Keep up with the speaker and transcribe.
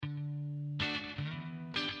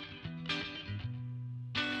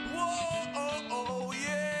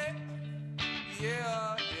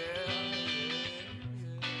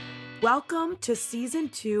Welcome to Season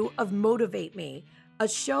 2 of Motivate Me, a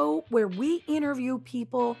show where we interview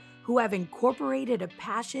people who have incorporated a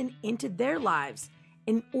passion into their lives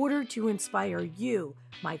in order to inspire you,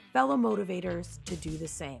 my fellow motivators, to do the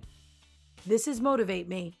same. This is Motivate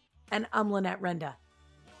Me, and I'm Lynette Renda.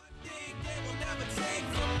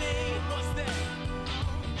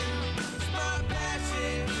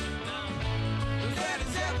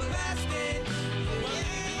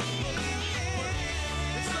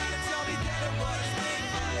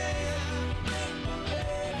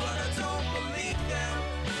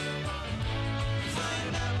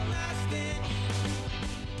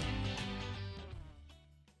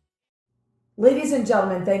 Ladies and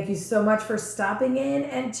gentlemen, thank you so much for stopping in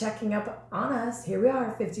and checking up on us. Here we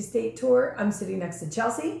are, 50 State Tour. I'm sitting next to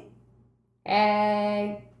Chelsea.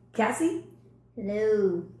 Hey. Cassie.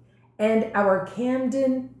 Hello. And our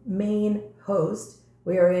Camden, Maine host.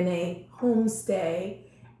 We are in a homestay,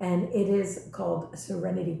 and it is called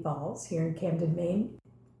Serenity Falls here in Camden, Maine.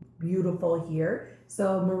 Beautiful here.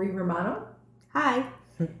 So, Marie Romano. Hi.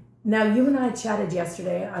 Now, you and I chatted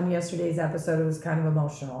yesterday on yesterday's episode. It was kind of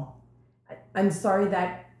emotional. I'm sorry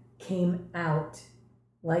that came out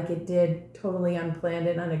like it did, totally unplanned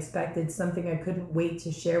and unexpected, something I couldn't wait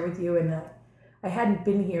to share with you. And I hadn't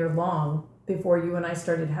been here long before you and I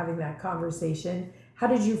started having that conversation. How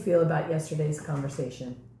did you feel about yesterday's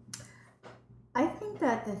conversation? I think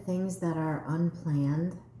that the things that are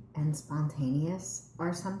unplanned and spontaneous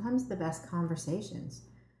are sometimes the best conversations.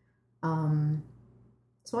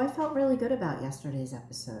 So I felt really good about yesterday's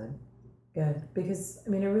episode. Good, because I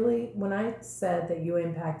mean, when I said that you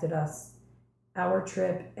impacted us, our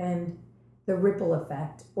trip and the ripple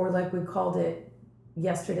effect, or like we called it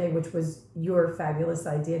yesterday, which was your fabulous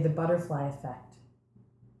idea, the butterfly effect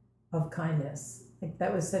of kindness. Like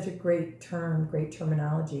that was such a great term, great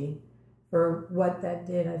terminology for what that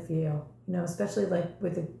did, I feel, especially like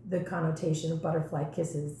with the connotation of butterfly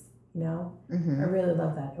kisses, Mm-hmm. I really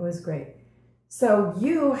love that. It was great. So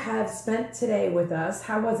you have spent today with us.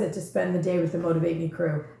 How was it to spend the day with the Motivate Me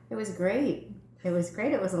crew? It was great. It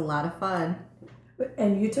was a lot of fun.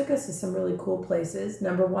 And you took us to some really cool places.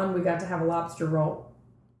 Number one, we got to have a lobster roll.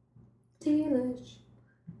 Delish.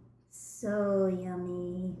 So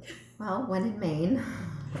yummy. Well, when in Maine.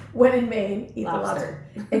 When in Maine, eat Lobster.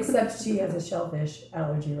 the lobster. Except she has a shellfish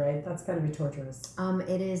allergy, right? That's got to be torturous.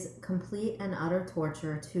 It is complete and utter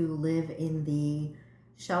torture to live in the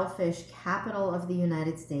shellfish capital of the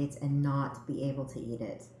United States and not be able to eat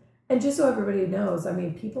it. And just so everybody knows, I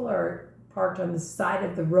mean, people are parked on the side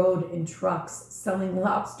of the road in trucks selling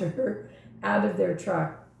lobster out of their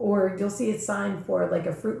truck. Or you'll see a sign for like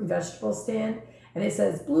a fruit and vegetable stand, and it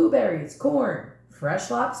says blueberries, corn,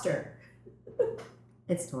 fresh lobster.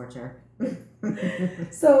 It's torture.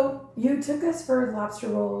 So you took us for lobster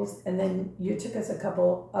rolls, and then you took us a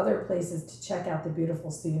couple other places to check out the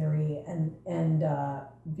beautiful scenery and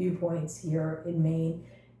viewpoints here in Maine.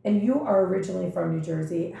 And you are originally from New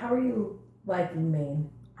Jersey. How are you liking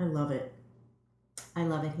Maine? I love it. I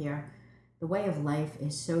love it here. The way of life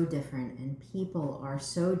is so different, and people are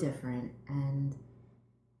so different, and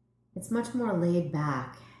it's much more laid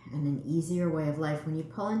back and an easier way of life. When you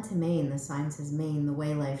pull into Maine, the sign says Maine, the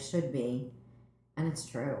way life should be. And it's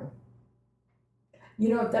true.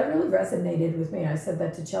 That really resonated with me. I said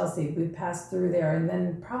that to Chelsea. We passed through there, and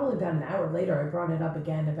then probably about an hour later, I brought it up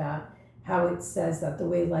again about how it says that the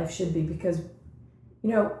way life should be. Because,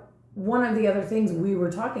 one of the other things we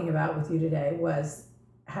were talking about with you today was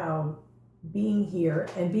how being here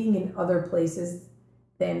and being in other places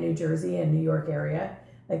than New Jersey and New York area,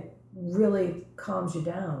 like, really calms you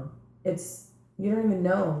down. You don't even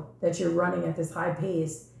know that you're running at this high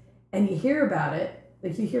pace. And you hear about it,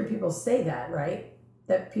 like you hear people say that, right?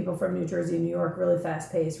 That people from New Jersey and New York, really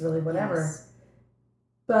fast paced, really whatever. Yes.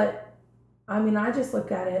 But, I mean, I just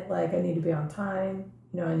look at it like I need to be on time.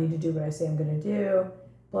 I need to do what I say I'm going to do,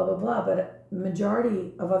 blah, blah, blah. But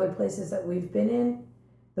majority of other places that we've been in,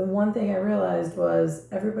 the one thing I realized was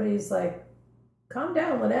everybody's like, calm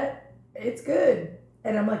down, Lynette. It's good.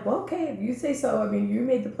 And I'm like, well, okay, if you say so. I mean, you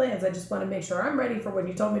made the plans. I just want to make sure I'm ready for when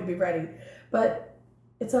you told me to be ready. But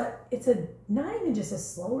it's a not even just a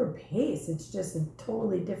slower pace. It's just a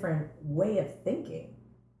totally different way of thinking.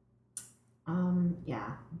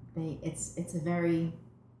 Yeah, it's very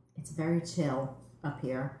chill up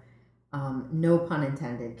here. No pun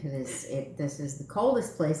intended, because this is the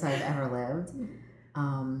coldest place I've ever lived.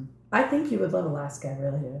 I think you would love Alaska. I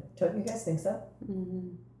really do. Don't you guys think so?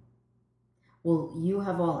 Mm-hmm. Well, you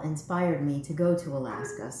have all inspired me to go to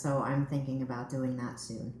Alaska, so I'm thinking about doing that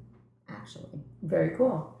soon, actually. Very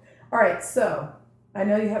cool. All right, so I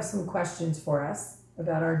know you have some questions for us.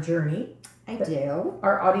 about our journey. I do.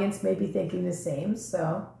 Our audience may be thinking the same,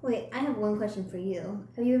 so. Wait, I have one question for you.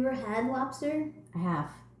 Have you ever had lobster? I have.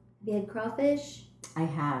 Have you had crawfish? I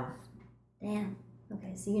have. Damn.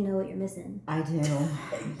 Okay, so you know what you're missing. I do.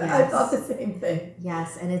 I thought the same thing.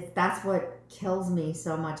 Yes, and that's what kills me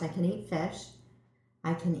so much. I can eat fish.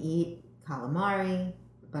 I can eat calamari,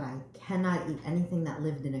 but I cannot eat anything that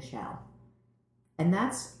lived in a shell. And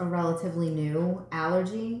that's a relatively new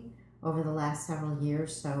allergy over the last several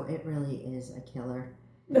years, so it really is a killer.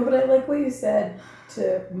 No, but I like what you said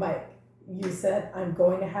to Mike. You said, I'm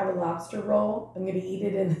going to have a lobster roll. I'm going to eat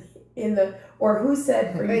it in the, or who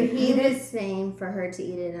said for you to He eat it? was saying for her to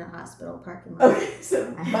eat it in a hospital parking lot. Okay, so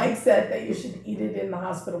Mike said that you should eat it in the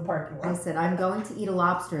hospital parking lot. I said, I'm going to eat a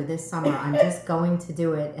lobster this summer. I'm just going to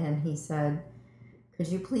do it. And he said, could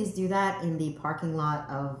you please do that in the parking lot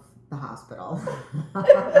of the hospital?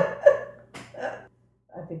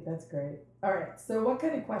 I think that's great. All right, so what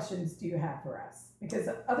kind of questions do you have for us? Because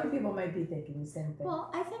other people might be thinking the same thing.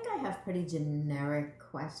 Well, I think I have pretty generic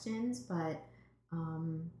questions, but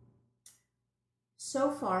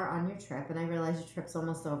so far on your trip, and I realize your trip's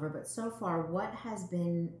almost over, but so far, what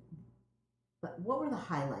were the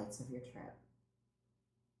highlights of your trip?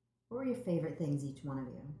 What were your favorite things, each one of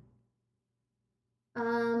you?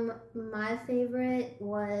 My favorite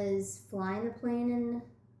was flying the plane in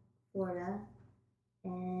Florida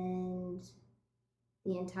and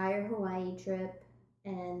the entire Hawaii trip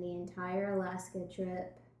and the entire Alaska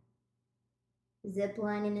trip, zip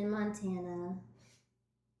lining in Montana.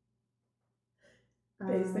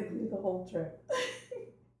 Basically the whole trip.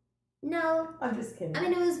 No. I'm just kidding. I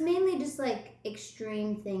mean, it was mainly just like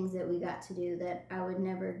extreme things that we got to do that I would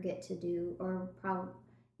never get to do, or probably,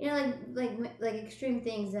 like extreme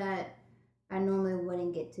things that I normally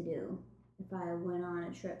wouldn't get to do if I went on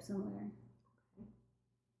a trip somewhere.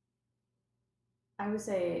 I would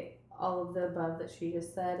say all of the above that she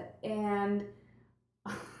just said, and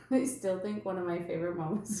I still think one of my favorite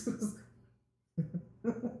moments was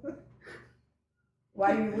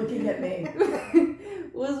Why are you looking at me?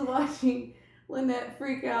 was watching Lynette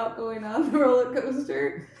freak out going on the roller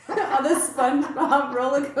coaster, on the SpongeBob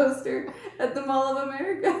roller coaster at the Mall of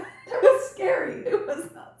America. That was scary. It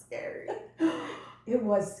was not scary. It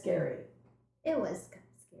was scary. It was kind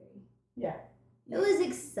of scary. Yeah. It was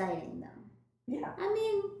exciting though. Yeah. I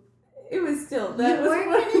mean, It was still, you that was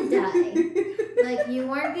weren't gonna die. Like, you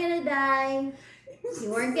weren't gonna die.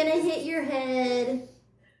 You weren't gonna hit your head.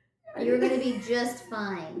 You were gonna be just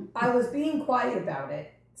fine. I was being quiet about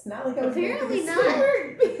it. It's not like I was Apparently making a not.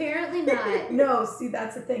 scene. Apparently not. No, see,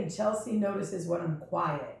 that's the thing. Chelsea notices when I'm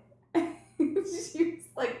quiet. She was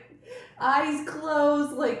like, eyes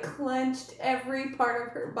closed, like clenched every part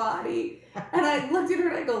of her body. And I looked at her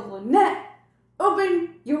and I go, Lynette,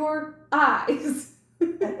 open your eyes.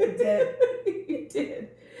 And I did. You did.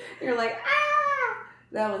 You're like, ah!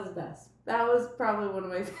 That was the best. That was probably one of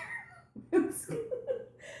my favorite moments.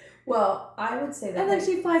 Well, I would say that. And then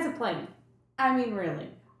she flies a plane. I mean, really.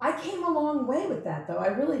 I came a long way with that, though. I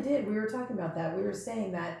really did. We were talking about that. We were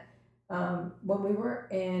saying that when we were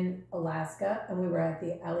in Alaska and we were at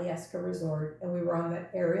the Alyeska Resort and we were on that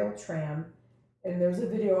aerial tram, and there's a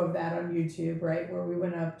video of that on YouTube, right, where we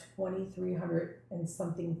went up 2,300 and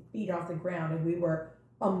something feet off the ground and we were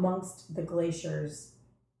amongst the glaciers.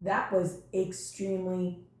 That was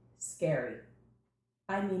extremely scary.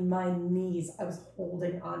 I mean, my knees, I was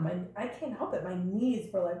holding on. I can't help it. My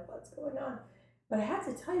knees were like, what's going on? But I have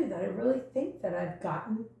to tell you that I really think that I've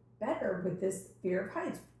gotten better with this fear of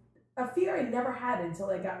heights. A fear I never had until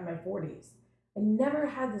I got in my 40s. I never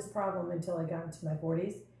had this problem until I got into my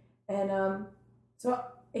 40s. And so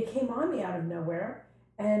it came on me out of nowhere.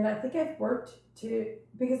 And I think I've worked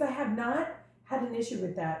because I have not had an issue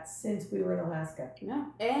with that since we were in Alaska. No.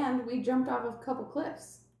 And we jumped off of a couple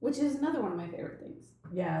cliffs, which is another one of my favorite things.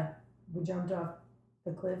 Yeah, we jumped off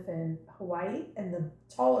the cliff in Hawaii and the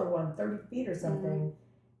taller one, 30 feet or something,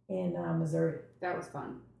 in Missouri. That was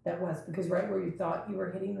fun. That was, because right where you thought you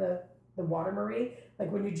were hitting the water, Marie,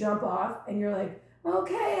 like when you jump off and you're like,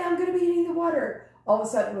 okay, I'm going to be hitting the water. All of a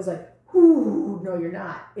sudden it was like, whoo, no, you're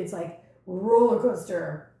not. It's like roller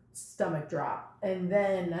coaster stomach drop. And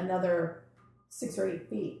then another 6 or 8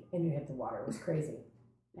 feet and you hit the water. It was crazy.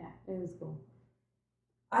 Yeah, it was cool.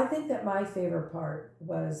 I think that my favorite part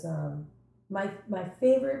was, my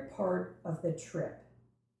favorite part of the trip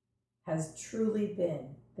has truly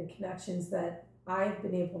been the connections that I've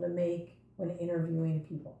been able to make when interviewing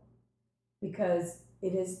people, because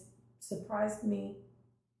it has surprised me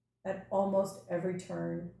at almost every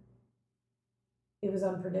turn. It was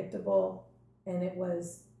unpredictable and it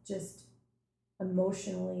was just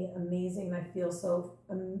emotionally amazing. I feel so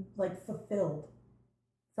like fulfilled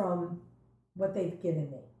from what they've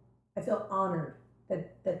given me. I feel honored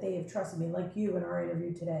that they have trusted me, like you in our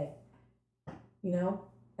interview today. You know,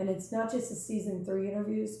 and it's not just the season 3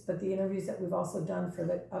 interviews, but the interviews that we've also done for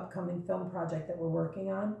the upcoming film project that we're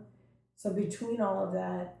working on. So between all of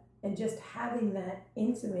that and just having that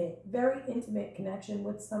intimate, very intimate connection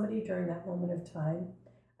with somebody during that moment of time,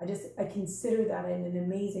 I consider that an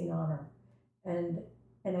amazing honor. And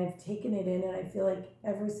I've taken it in, and I feel like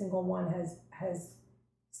every single one has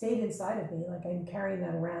stayed inside of me. Like I'm carrying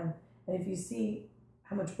that around. And if you see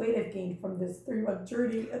how much weight I've gained from this 3-month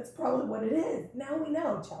journey, that's probably what it is. Now we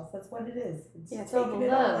know, Chelsea, that's what it is. It's all the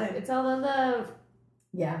love. It's all the love.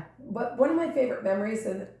 Yeah, but one of my favorite memories,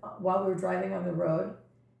 and while we were driving on the road,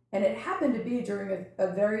 and it happened to be during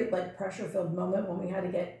a very like pressure-filled moment when we had to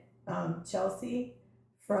get Chelsea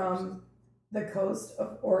from the coast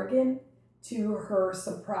of Oregon to her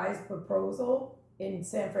surprise proposal in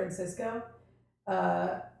San Francisco.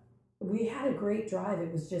 We had a great drive.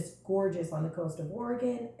 It was just gorgeous on the coast of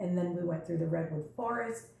Oregon, and then we went through the redwood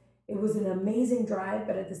forest. It was an amazing drive,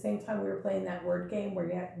 but at the same time we were playing that word game where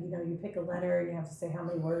you pick a letter and you have to say how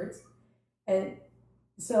many words. And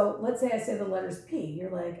so let's say I say the letters P. You're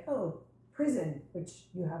like, oh, prison, which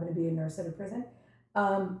you happen to be a nurse at a prison.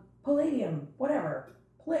 Palladium, whatever,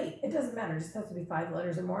 plate. It doesn't matter. It just has to be 5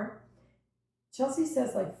 letters or more. Chelsea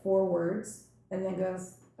says like 4 words and then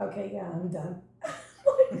goes, okay, yeah, I'm done.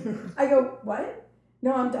 I go, what?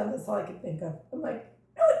 No, I'm done. That's all I can think of. I'm like,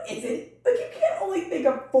 no, it isn't. Like, you can't only think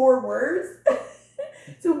of 4 words.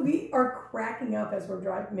 So we are cracking up as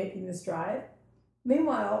we're making this drive.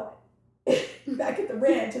 Meanwhile, back at the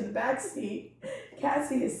ranch in the back seat,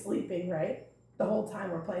 Cassie is sleeping, right? The whole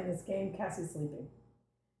time we're playing this game, Cassie's sleeping.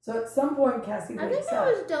 So at some point, Cassie wakes up. I think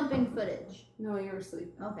I was dumping footage. No, you were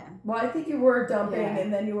sleeping. Okay. Well, I think you were dumping, Yeah.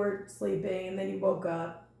 and then you were sleeping, and then you woke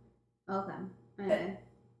up. Okay. Okay.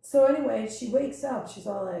 So anyway, she wakes up. She's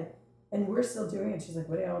all like, and we're still doing it. She's like,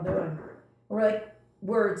 what are y'all doing? And we're like,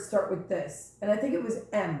 words start with this. And I think it was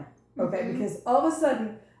M, okay? Mhm. Because all of a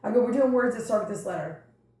sudden, I go, we're doing words that start with this letter.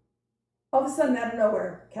 All of a sudden, out of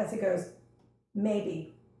nowhere, Cassie goes,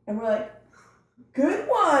 maybe. And we're like, good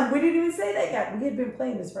one. We didn't even say that yet. We had been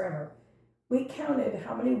playing this forever. We counted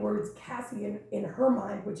how many words Cassie, in her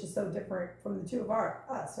mind, which is so different from the two of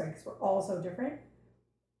us, right? Because we're all so different.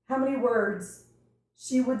 How many words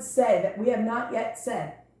she would say that we have not yet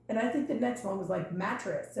said. And I think the next one was like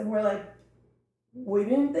mattress. And we're like, we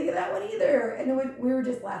didn't think of that one either. And we were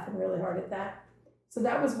just laughing really hard at that. So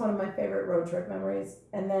that was one of my favorite road trip memories.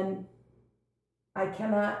 And then I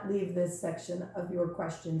cannot leave this section of your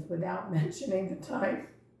questions without mentioning the time.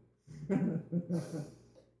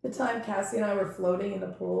 The time Cassie and I were floating in the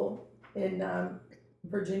pool in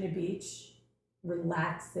Virginia Beach,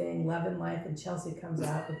 relaxing, loving life, and Chelsea comes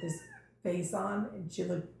out with this face on, and she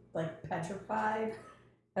looked like petrified.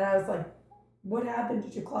 And I was like, what happened?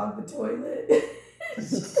 Did you clog the toilet?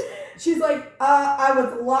 She's like, I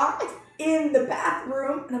was locked in the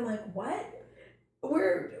bathroom. And I'm like, what?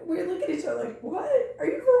 We're looking at each other like, what? Are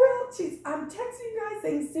you for real? I'm texting you guys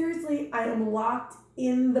saying, seriously, I am locked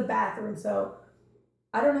in the bathroom. So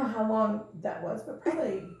I don't know how long that was, but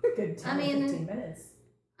probably a good 10 or 15 minutes.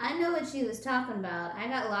 I know what she was talking about. I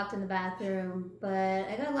got locked in the bathroom, but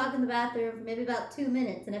I got locked in the bathroom for maybe about 2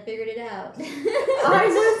 minutes, and I figured it out. I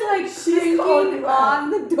was like shaking on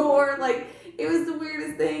the door. Like, it was the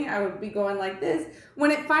weirdest thing. I would be going like this. When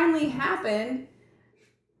it finally happened,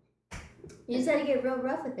 You just had to get real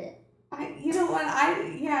rough with it. you know what?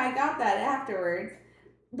 I got that afterwards.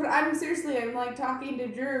 But I'm like talking to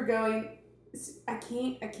Drew going, I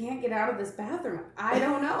can't get out of this bathroom. I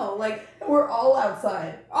don't know. Like, we're all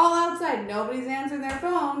outside. All outside. Nobody's answering their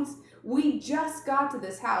phones. We just got to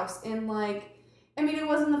this house in it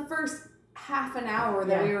wasn't the first half an hour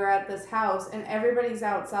that we were at this house and everybody's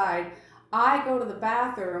outside. I go to the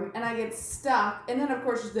bathroom and I get stuck. And then of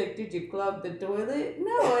course she's like, did you clog the toilet?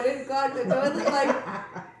 No, I didn't clog the toilet. Like,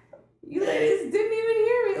 you ladies didn't even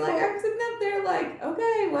hear me. Like, I'm sitting up there like,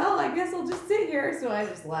 okay, well, I guess I'll just sit here. So I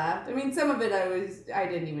just laughed. I mean, some of it I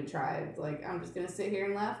didn't even try. It's like, I'm just going to sit here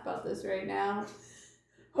and laugh about this right now.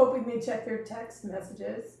 Hoping they check their text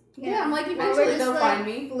messages. Yeah, I'm like, eventually they'll find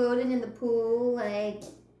me. Floating in the pool, like,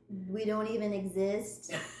 we don't even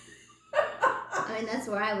exist. I mean, that's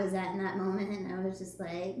where I was at in that moment. And I was just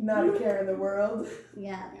like... Not a care in the world.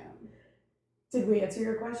 Yeah. Did we answer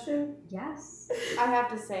your question? Yes. I have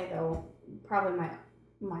to say, though, probably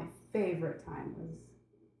my favorite time was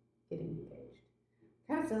getting engaged.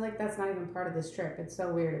 I kind of feel like that's not even part of this trip. It's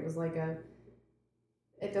so weird. It was like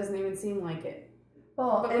it doesn't even seem like it.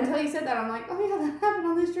 Well, But and until you said that, I'm like, oh yeah, that happened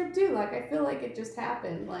on this trip too. Like I feel like it just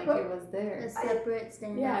happened, like But- it was there. A separate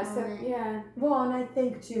standout Yeah, so moment. yeah. well, and I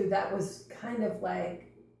think too that was kind of like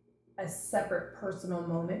a separate personal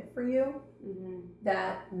moment for you Mm-hmm.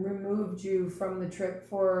 that removed you from the trip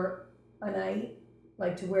for a night,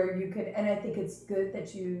 like to where you could. And I think it's good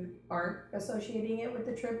that you aren't associating it with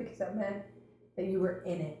the trip because that meant that you were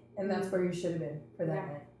in it, and that's where you should have been for that Yeah.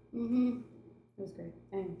 night. Mhm. It was great.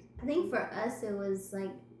 And I think for us it was like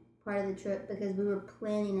part of the trip because we were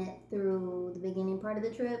planning it through the beginning part of the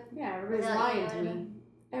trip. yeah, everybody's Without you lying to me.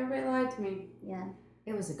 Everybody lied to me. Yeah,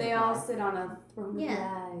 It was a good They all lie. sit on a throne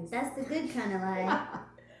Yeah, of lies. that's the good kind of lie.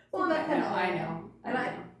 Well, The that good kind kind of. of I lie.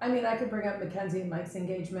 know. And I mean, I could bring up Mackenzie and Mike's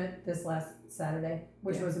engagement this last Saturday,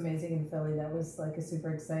 which Yeah. was amazing in Philly. That was like a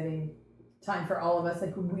super exciting time for all of us.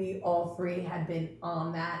 Like we all three had been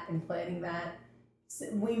on that and planning that.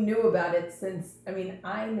 We knew about it since, I mean,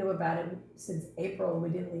 I knew about it since April. We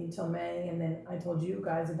didn't leave till May. And then I told you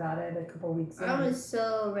guys about it a couple weeks in. I was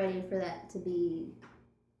so ready for that to be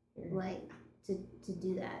like to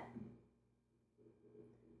do that.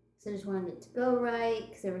 So I just wanted it to go right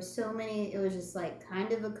because there were so many. It was just like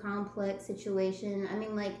kind of a complex situation. I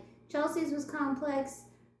mean, like Chelsea's was complex,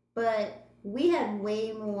 but we had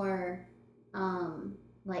way more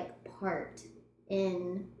like part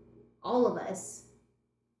in all of us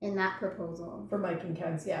in that proposal. For Mike and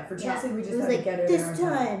Ken's, yeah. For Yeah. Chelsea, we just It was had like to get it this in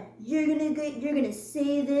our time. time you're gonna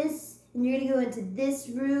say this and you're gonna go into this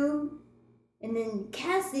room and then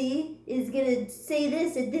Cassie is gonna say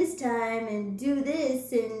this at this time and do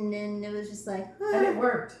this and it was just like And it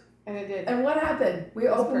worked. And it did. And what happened? We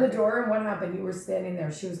was opened perfect. the door, and what happened? You were standing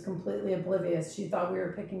there. She was completely oblivious. She thought we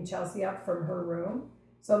were picking Chelsea up from her room.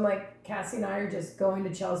 So I'm like, Cassie and I are just going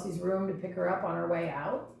to Chelsea's room to pick her up on our way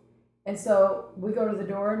out. And so we go to the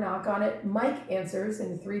door, knock on it. Mike answers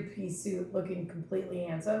in a three-piece suit, looking completely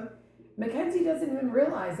handsome. Mackenzie doesn't even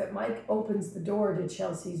realize that Mike opens the door to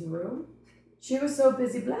Chelsea's room. She was so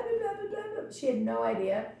busy, blah, blah, blah, blah, blah, blah. She had no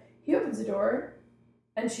idea. He opens the door,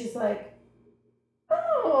 and she's like,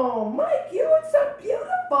 oh, Mike, you look so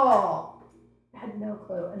beautiful. I had no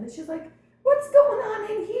clue. And then she's like, what's going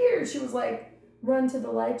on in here? She was like, run to the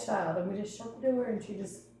light, child. And we just shut the door, and she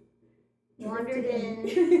just wandered in.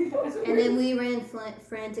 It was And then we ran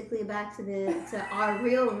frantically back to our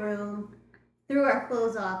real room, threw our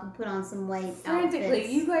clothes off, and put on some white Frantically, outfits.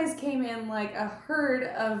 you guys came in like a herd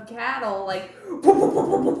of cattle. Like,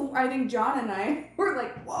 I think John and I were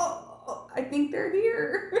like, whoa, I think they're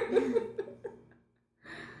here.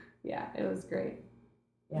 Yeah, it was great.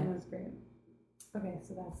 Yeah. It was great. Okay,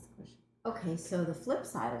 so that's the question. Okay, so the flip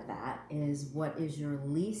side of that is, what is your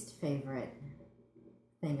least favorite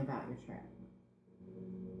thing about your trip?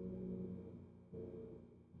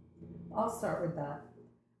 I'll start with that.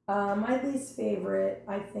 My least favorite,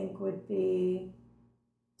 I think, would be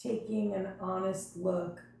taking an honest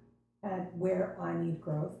look at where I need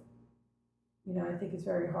growth. You know, I think it's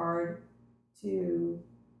very hard to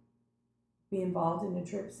be involved in a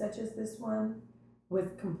trip such as this one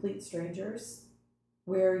with complete strangers,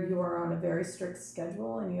 where you are on a very strict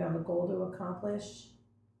schedule and you have a goal to accomplish,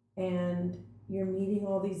 and you're meeting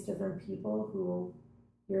all these different people who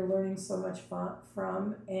you're learning so much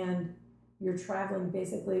from, and you're traveling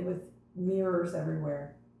basically with mirrors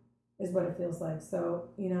everywhere, is what it feels like. So,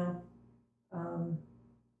 you know,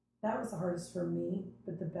 that was the hardest for me,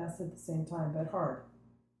 but the best at the same time, but hard,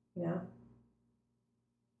 you know,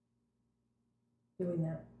 doing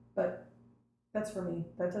that. But that's for me.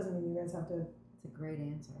 That doesn't mean you guys have to. It's a great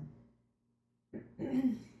answer.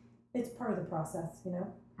 It's part of the process, you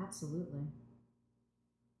know. Absolutely.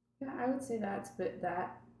 Yeah, I would say that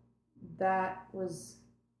was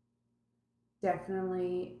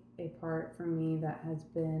definitely a part for me that has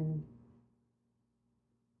been,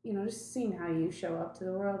 you know, just seeing how you show up to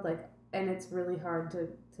the world, like, and it's really hard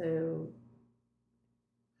to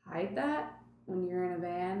hide that when you're in a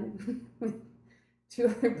van with two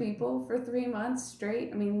other people for 3 months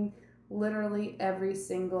straight. I mean, literally every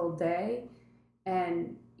single day.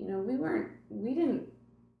 And, you know, we didn't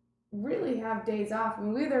really have days off. I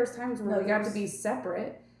mean, there was times where we got to be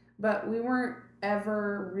separate, but we weren't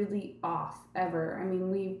ever really off, ever. I mean,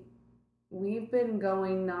 we've been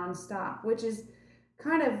going nonstop, which is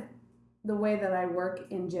kind of the way that I work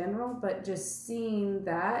in general, but just seeing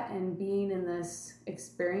that and being in this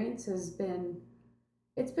experience it's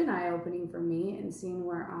been eye-opening for me, and seeing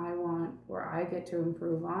where I get to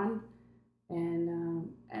improve on. And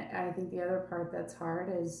I think the other part that's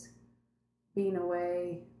hard is being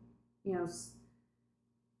away. You know,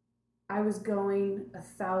 I was going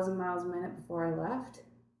 1,000 miles a minute before I left,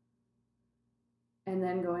 and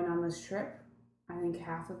then going on this trip I think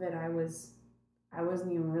half of it I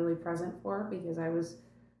wasn't even really present for, because I was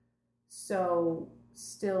so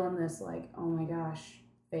still in this like, oh my gosh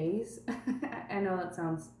phase. I know that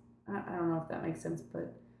sounds, I don't know if that makes sense,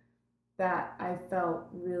 but that I felt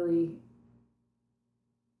really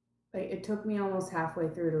like it took me almost halfway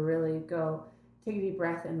through to really go take a deep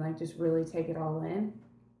breath and like just really take it all in.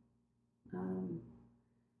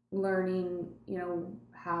 Learning,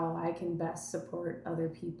 how I can best support other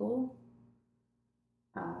people.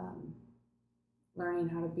 Learning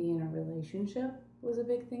how to be in a relationship was a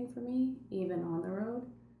big thing for me, even on the road.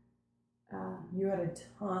 You had a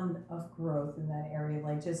ton of growth in that area,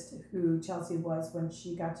 like just who Chelsea was when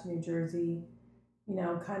she got to New Jersey.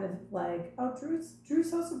 Kind of like, oh, Drew's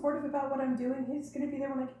so supportive about what I'm doing. He's gonna be there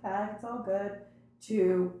when I get back. It's all good.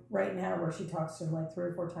 To right now, where she talks to him like 3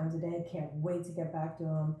 or 4 times a day. Can't wait to get back to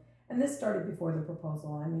him. And this started before the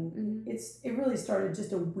proposal. I mean, it really started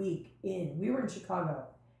just a week in. We were in Chicago,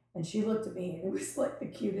 and she looked at me, and it was like the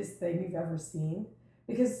cutest thing you've ever seen,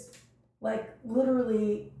 because like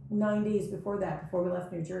literally 9 days before that, before we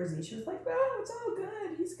left New Jersey, she was like, "Oh, it's all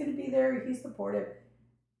good. He's gonna be there. He's supportive."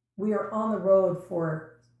 We are on the road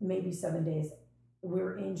for maybe 7 days. We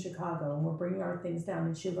were in Chicago, and we're bringing our things down,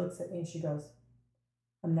 and she looks at me and she goes,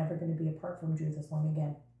 "I'm never going to be apart from Drew this long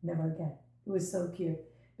again. Never again." It was so cute,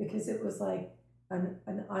 because it was like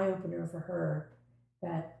an eye-opener for her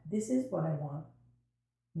that this is what I want,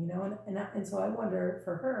 and so I wonder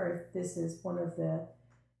for her if this is one of the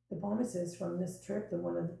bonuses from this trip, and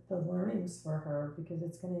one of the learnings for her, because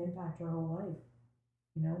it's going to impact her whole life,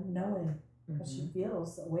 knowing how she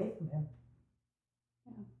feels away from him.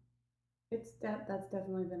 Yeah, that's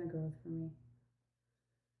definitely been a growth for me.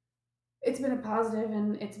 It's been a positive,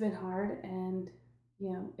 and it's been hard, and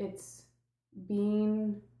it's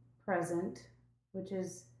being present, which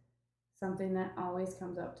is something that always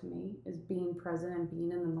comes up to me, is being present and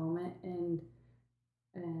being in the moment,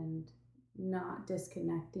 and not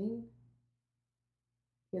disconnecting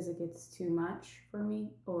because it gets too much for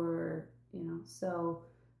me, or so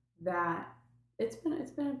that it's been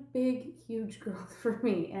a big, huge growth for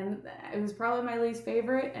me, and it was probably my least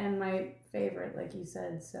favorite and my favorite, like you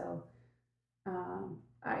said. So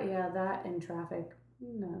that and traffic.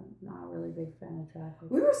 No, not a really big fan of traffic.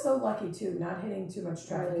 We were so lucky too, not hitting too much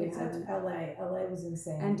traffic, Really except LA. LA was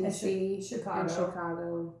insane. And DC, Chicago. and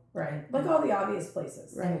Chicago. Right. Like all the obvious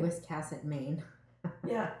places. Right. And Wiscasset, Maine.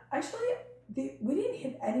 Yeah. Actually, we didn't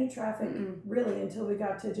hit any traffic really until we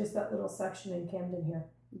got to just that little section in Camden here.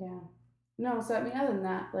 Yeah. No, so I mean, other than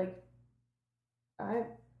that, like,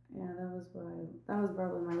 that was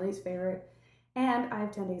probably my least favorite. And I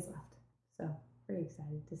have 10 days left. So, pretty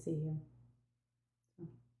excited to see him.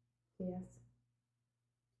 Yes.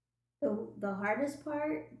 The hardest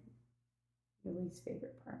part? Your least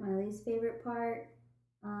favorite part. My least favorite part?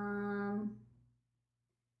 I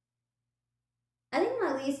think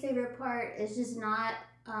my least favorite part is just not,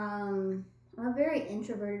 I'm a very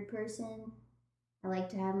introverted person. I like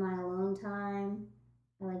to have my alone time.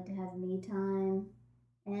 I like to have me time.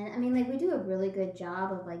 And I mean, like, we do a really good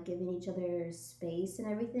job of like giving each other space and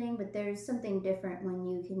everything, but there's something different when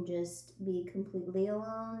you can just be completely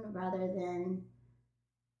alone rather than,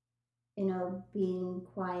 being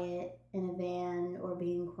quiet in a van or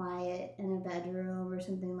being quiet in a bedroom or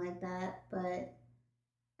something like that. But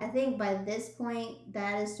I think by this point,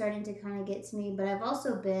 that is starting to kind of get to me. But I've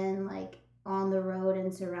also been like on the road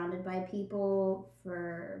and surrounded by people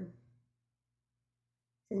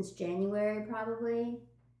since January probably,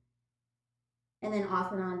 and then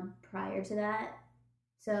off and on prior to that.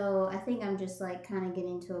 So I think I'm just like kind of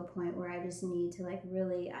getting to a point where I just need to like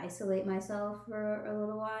really isolate myself for a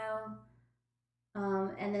little while.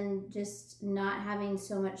 And then just not having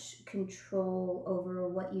so much control over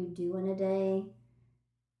what you do in a day.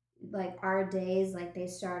 Like our days, like they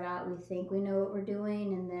start out, we think we know what we're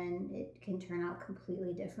doing, and then it can turn out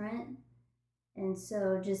completely different. And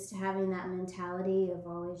so just having that mentality of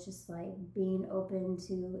always just like being open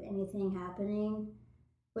to anything happening,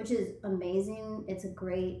 which is amazing. It's a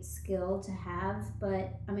great skill to have.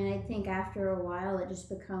 But I mean, I think after a while it just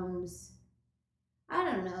becomes, I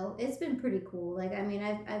don't know, it's been pretty cool. Like, I mean,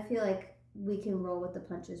 I feel like we can roll with the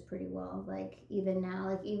punches pretty well. Like even now,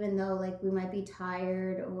 like even though like we might be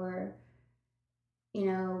tired or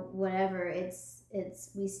whatever, it's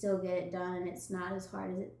we still get it done, and it's not as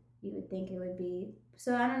hard as you would think it would be.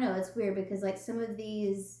 So I don't know, it's weird because like some of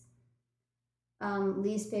these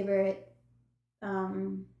least favorite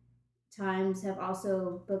times have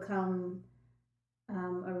also become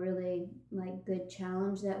a really like good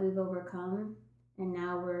challenge that we've overcome, and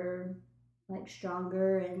now we're like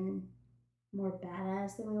stronger and more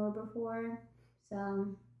badass than we were before.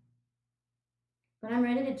 So, but I'm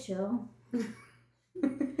ready to chill.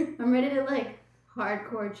 I'm ready to like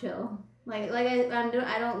hardcore chill. I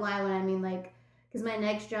don't lie when I mean like, because my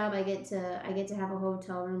next job I get to have a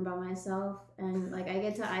hotel room by myself, and like I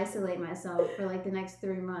get to isolate myself for like the next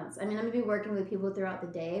 3 months. I mean, I'm gonna be working with people throughout the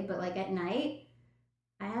day, but like at night,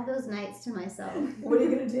 I have those nights to myself. What are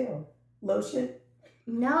you gonna do? Lotion?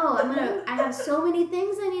 No, I have so many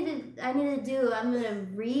things I need to do. I'm gonna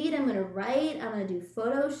read, I'm gonna write, I'm gonna do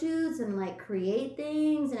photo shoots and like create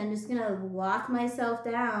things, and I'm just gonna lock myself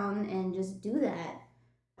down and just do that.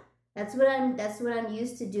 That's what I'm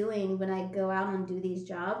used to doing when I go out and do these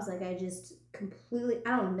jobs. Like I just completely,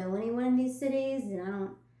 I don't know anyone in these cities, and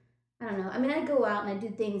I don't know. I mean, I go out and I do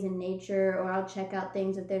things in nature, or I'll check out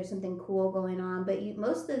things if there's something cool going on. But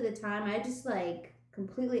most of the time, I just like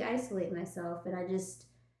completely isolate myself, and I just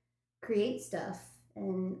create stuff,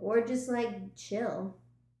 or just like chill.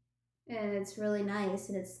 And it's really nice,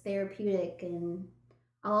 and it's therapeutic. And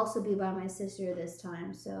I'll also be by my sister this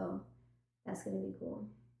time, so that's gonna be cool.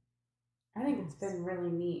 I think it's been really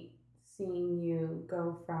neat seeing you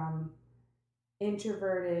go from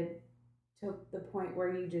introverted to the point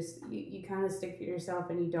where you kind of stick to yourself,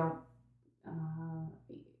 and you don't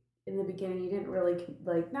in the beginning you didn't really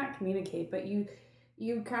like, not communicate, but you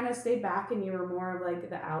kind of stayed back, and you were more of like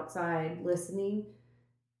the outside listening.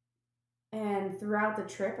 And throughout the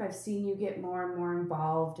trip I've seen you get more and more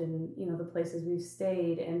involved in, you know, the places we've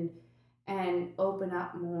stayed, and open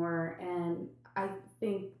up more. And I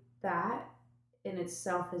think that in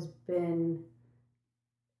itself has been,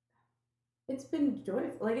 it's been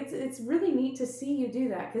joyful. Like it's really neat to see you do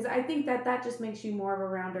that, because I think that just makes you more of a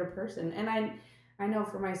rounder person. And I know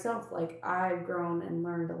for myself, like I've grown and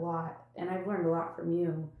learned a lot, and I've learned a lot from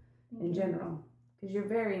you in general, because you're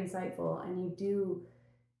very insightful, and you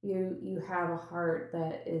have a heart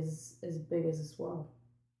that is as big as this world.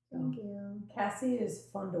 Thank you. Cassie is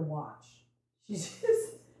fun to watch. She's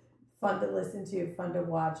just fun to listen to, fun to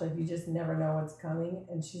watch. Like you just never know what's coming,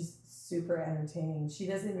 and she's super entertaining. She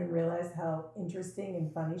doesn't even realize how interesting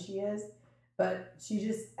and funny she is, but she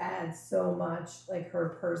just adds so much, like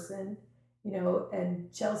her person, you know.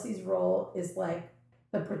 And Chelsea's role is like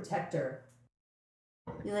the protector.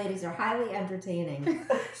 You ladies are highly entertaining.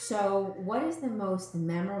 So, what is the most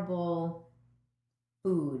memorable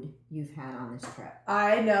food you've had on this trip?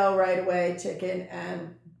 I know right away, chicken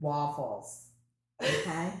and waffles.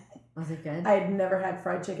 Okay. Was it good? I'd never had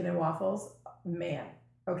fried chicken and waffles. Man.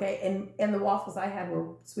 Okay. And the waffles I had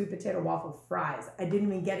were sweet potato waffle fries. I didn't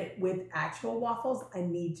even get it with actual waffles. I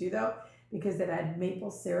need to though, because it had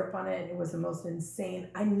maple syrup on it. It was the most insane.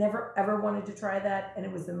 I never ever wanted to try that, and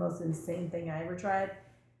it was the most insane thing I ever tried.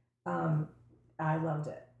 I loved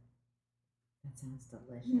it. That sounds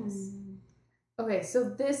delicious. Okay, so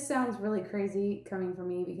this sounds really crazy coming from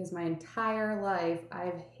me, because my entire life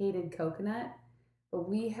I've hated coconut, but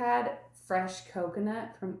we had fresh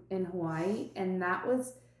coconut in Hawaii, and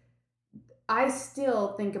I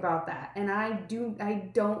still think about that, and I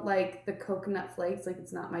don't like the coconut flakes, like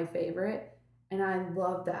it's not my favorite, and I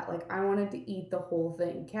love that. Like I wanted to eat the whole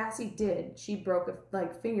thing. Cassie did. She broke a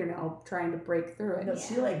fingernail trying to break through it. No,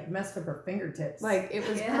 she like messed up her fingertips. Like it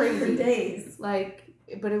was for crazy. days. Like,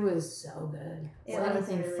 but it was so good. So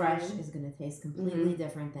anything fresh is going to taste completely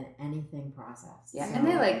different than anything processed. Yeah, so. and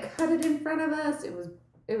they like cut it in front of us.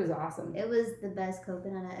 It was awesome. It was the best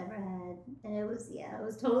coconut I ever had, and it was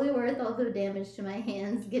totally worth all the damage to my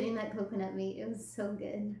hands getting that coconut meat. It was so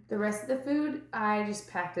good. The rest of the food, I just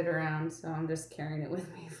packed it around, so I'm just carrying it with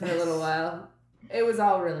me for a little while. It was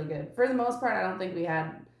all really good. For the most part, I don't think we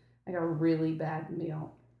had like a really bad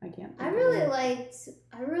meal. I really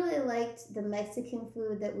liked the Mexican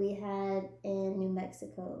food that we had in New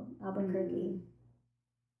Mexico, Albuquerque.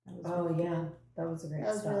 Oh yeah, that was a great.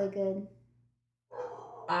 That was really good.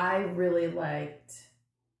 I really liked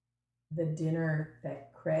the dinner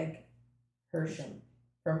that Craig Hersham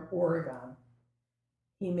from Oregon,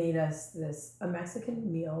 he made us a Mexican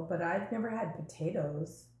meal, but I've never had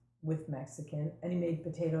potatoes with Mexican, and he made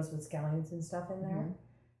potatoes with scallions and stuff in there.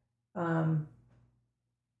 Mm-hmm.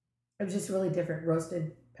 It was just really different.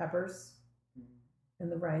 Roasted peppers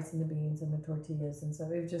and the rice and the beans and the tortillas and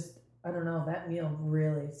stuff. It was just, I don't know, that meal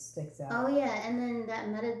really sticks out. Oh yeah, and then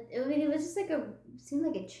it was just like seemed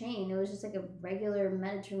like a chain. It was just like a regular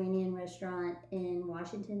Mediterranean restaurant in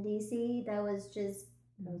Washington D.C. that was just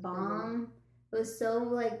bomb. It was so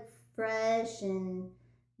like fresh and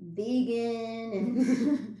vegan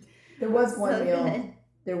and there was one meal. Good.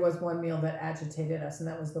 There was one meal that agitated us, and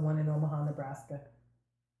that was the one in Omaha, Nebraska.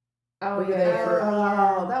 Oh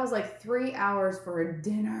yeah, that was like 3 hours for a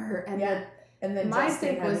dinner, and And then My Justin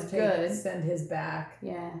steak had was to good. send his back.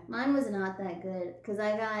 Yeah, Mine was not that good because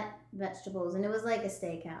I got vegetables and it was like a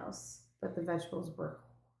steakhouse. but the vegetables were.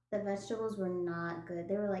 The vegetables were not good.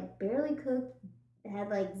 They were like barely cooked. They had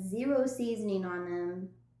like zero seasoning on them.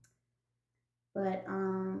 But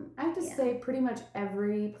I have to yeah. say, pretty much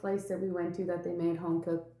every place that we went to that they made home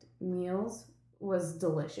cooked meals was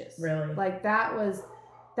delicious. Really? Like that was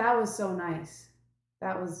so nice.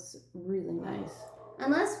 That was really nice.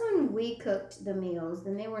 unless when we cooked the meals,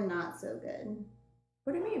 then they were not so good.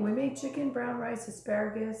 What do you mean? We made chicken, brown rice,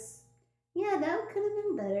 asparagus. Yeah, that could have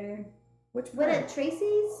been better. Which But part? at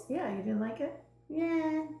Tracy's, Yeah, you didn't like it?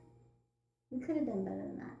 yeah, we could have done better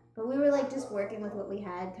than that. But we were like just working with what we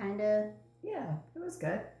had, kind of. Yeah, it was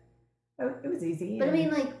good. It was easy. But I mean,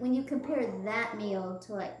 like when you compare that meal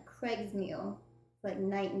to like Craig's meal, like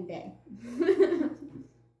night and day.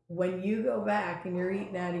 when you go back and you're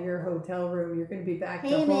eating out of your hotel room, you're going to be back to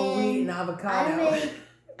Hey, whole man, wheat and avocado.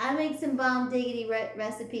 I make some bomb diggity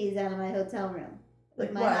recipes out of my hotel room with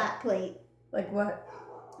Like my what? hot plate. Like what?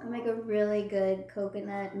 I make a really good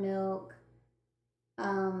coconut milk,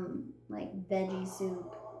 like veggie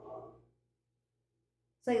soup.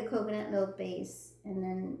 It's like a coconut milk base, and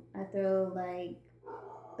then I throw like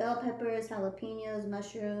bell peppers, jalapenos,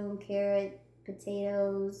 mushroom, carrot,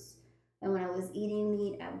 potatoes. And when I was eating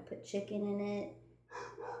meat, I would put chicken in it.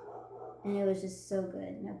 And it was just so good.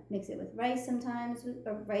 And I mix it with rice sometimes,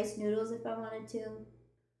 or rice noodles if I wanted to.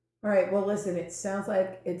 All right, well, listen, it sounds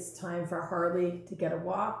like it's time for Harley to get a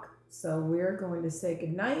walk. So we're going to say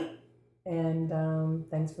goodnight. And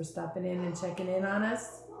thanks for stopping in and checking in on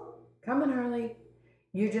us. Come on, Harley.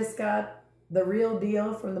 You just got the real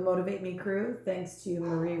deal from the Motivate Me crew, thanks to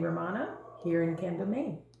Marie Romano here in Camden,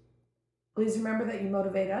 Maine. Please remember that you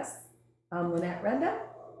motivate us. I'm Lynette Renda.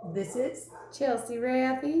 This is Chelsea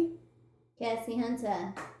Rathy. Cassie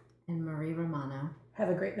Hunter. And Marie Romano. Have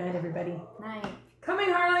a great night, everybody. Night. Coming,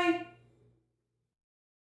 Harley.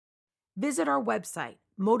 Visit our website,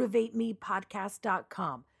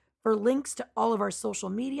 motivatemepodcast.com, for links to all of our social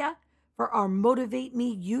media, for our Motivate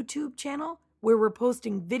Me YouTube channel, where we're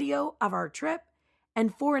posting video of our trip,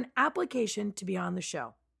 and for an application to be on the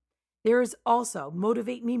show. There is also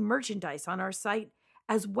Motivate Me merchandise on our site,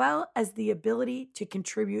 as well as the ability to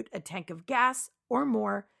contribute a tank of gas or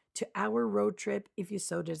more to our road trip if you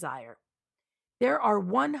so desire. There are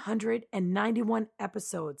 191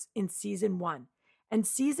 episodes in Season 1, and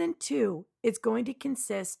Season 2 is going to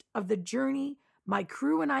consist of the journey my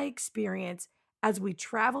crew and I experience as we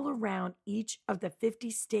travel around each of the 50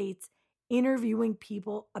 states interviewing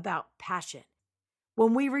people about passion.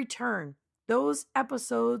 When we return, those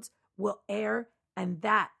episodes will air, and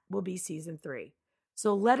that will be Season 3.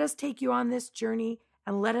 So let us take you on this journey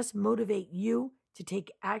and let us motivate you to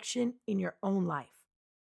take action in your own life.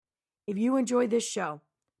 If you enjoy this show,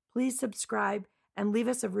 please subscribe and leave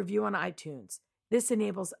us a review on iTunes. This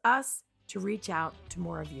enables us to reach out to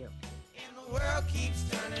more of you. And the world keeps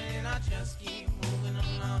turning and I just keep moving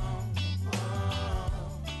along.